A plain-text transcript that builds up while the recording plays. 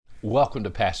Welcome to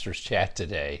Pastor's Chat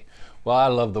today. Well, I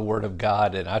love the Word of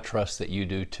God, and I trust that you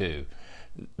do too.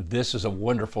 This is a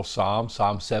wonderful psalm,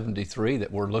 Psalm 73,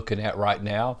 that we're looking at right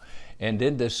now. And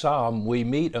in this psalm, we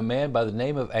meet a man by the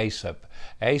name of Asaph.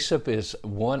 Asaph is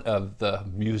one of the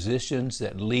musicians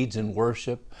that leads in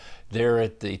worship there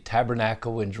at the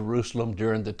tabernacle in Jerusalem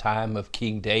during the time of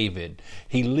King David.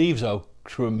 He leaves a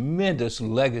tremendous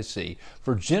legacy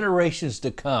for generations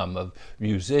to come of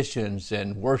musicians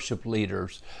and worship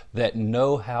leaders that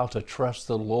know how to trust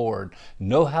the Lord,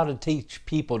 know how to teach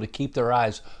people to keep their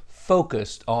eyes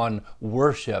focused on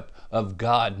worship of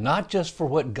God, not just for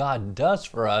what God does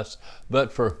for us,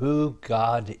 but for who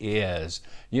God is.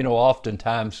 You know,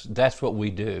 oftentimes that's what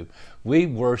we do. We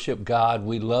worship God,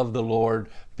 we love the Lord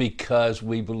because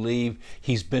we believe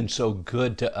He's been so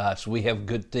good to us. We have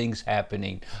good things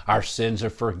happening. Our sins are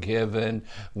forgiven.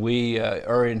 We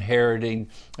are inheriting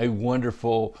a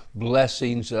wonderful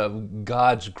blessings of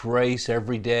God's grace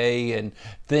every day, and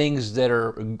things that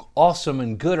are awesome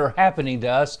and good are happening to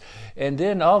us. And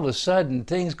then all of a sudden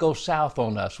things go south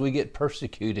on us. We get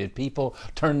persecuted. People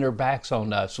turn their backs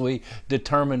on us. We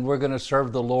determine we're going to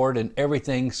serve the Lord, and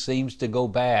everything seems to go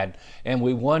bad. And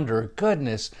we wonder,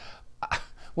 goodness,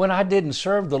 when I didn't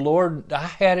serve the Lord, I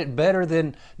had it better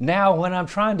than now when I'm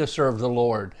trying to serve the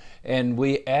Lord. And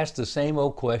we ask the same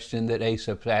old question that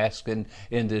Asaph asked in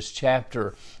this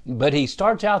chapter. But he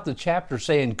starts out the chapter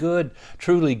saying, good,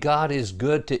 truly God is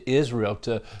good to Israel,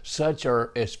 to such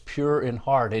as pure in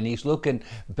heart. And he's looking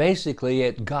basically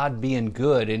at God being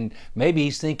good. And maybe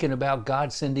he's thinking about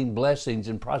God sending blessings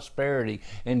and prosperity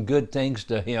and good things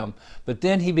to him. But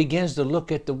then he begins to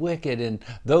look at the wicked and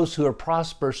those who are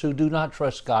prosperous who do not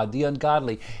trust God, the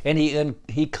ungodly. And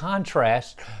he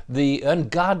contrasts the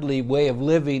ungodly way of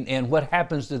living and what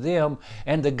happens to them,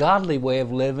 and the godly way of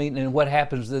living and what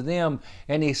happens to them.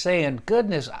 And he's saying,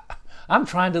 goodness, I'm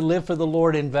trying to live for the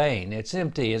Lord in vain. It's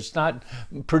empty. It's not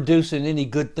producing any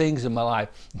good things in my life.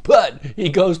 But he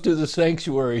goes to the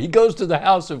sanctuary. He goes to the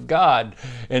house of God.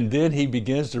 And then he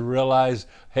begins to realize,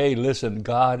 hey, listen,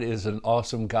 God is an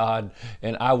awesome God,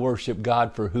 and I worship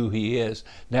God for who He is.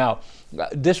 Now,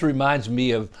 this reminds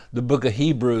me of the book of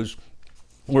Hebrews,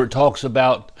 where it talks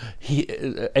about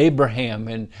Abraham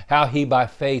and how he by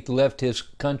faith left his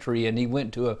country and he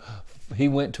went to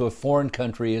a foreign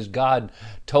country as God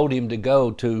told him to go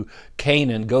to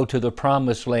Canaan, go to the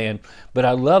promised land. But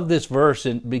I love this verse,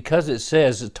 and because it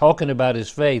says, talking about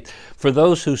his faith, for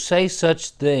those who say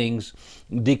such things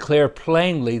declare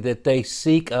plainly that they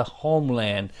seek a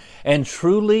homeland. And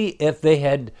truly, if they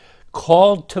had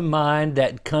called to mind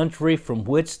that country from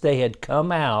which they had come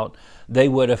out, they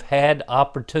would have had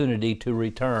opportunity to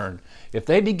return. If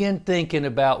they begin thinking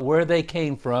about where they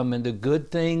came from and the good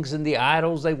things and the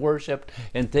idols they worshiped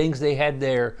and things they had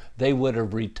there, they would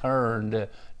have returned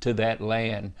to that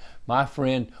land. My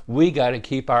friend, we got to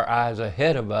keep our eyes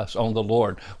ahead of us on the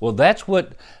Lord. Well, that's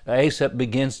what Asaph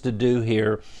begins to do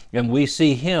here, and we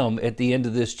see him at the end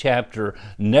of this chapter.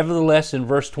 Nevertheless, in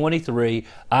verse 23,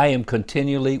 I am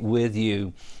continually with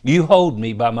you. You hold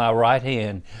me by my right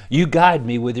hand. You guide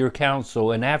me with your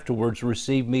counsel, and afterwards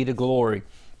receive me to glory.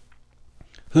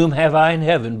 Whom have I in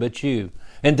heaven but you?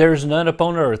 And there is none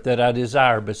upon earth that I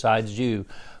desire besides you.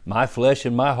 My flesh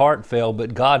and my heart fail,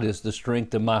 but God is the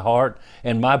strength of my heart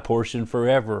and my portion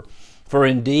forever. For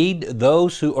indeed,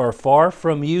 those who are far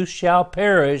from you shall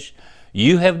perish.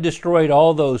 You have destroyed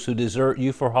all those who desert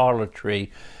you for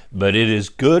harlotry. But it is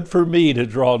good for me to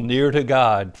draw near to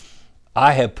God.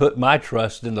 I have put my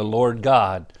trust in the Lord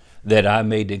God, that I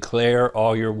may declare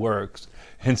all your works.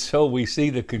 And so we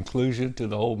see the conclusion to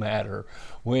the whole matter.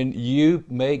 When you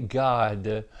make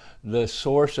God the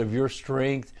source of your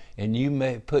strength, and you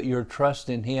may put your trust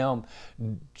in Him,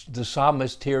 the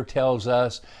psalmist here tells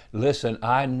us, listen,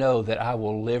 I know that I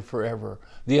will live forever.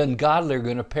 The ungodly are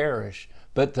going to perish,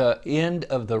 but the end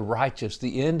of the righteous,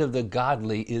 the end of the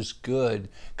godly is good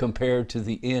compared to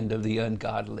the end of the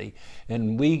ungodly.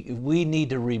 And we need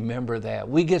to remember that.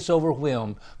 We get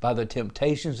overwhelmed by the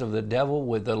temptations of the devil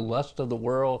with the lust of the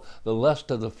world, the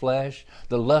lust of the flesh,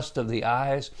 the lust of the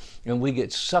eyes, and we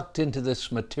get sucked into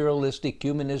this materialistic,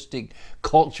 humanistic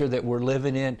culture that we're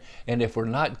living in. And if we're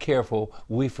not careful,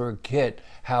 we forget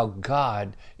how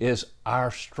God is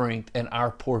our strength and our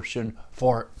portion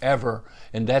forever.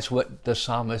 And that's what the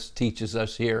psalmist teaches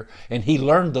us here. And he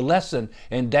learned the lesson,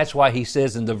 and that's why he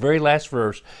says in the very last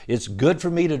verse, it's good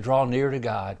for me to draw near to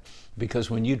God. Because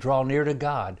when you draw near to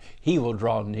God, He will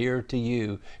draw near to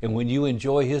you. And when you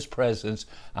enjoy His presence,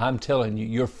 I'm telling you,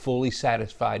 you're fully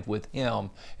satisfied with Him,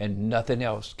 and nothing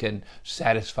else can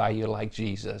satisfy you like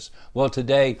Jesus. Well,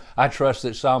 today, I trust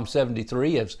that Psalm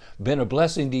 73 has been a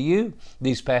blessing to you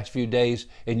these past few days,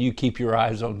 and you keep your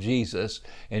eyes on Jesus,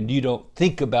 and you don't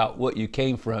think about what you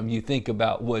came from. You think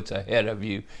about what's ahead of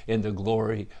you in the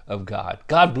glory of God.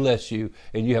 God bless you,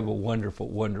 and you have a wonderful,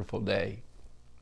 wonderful day.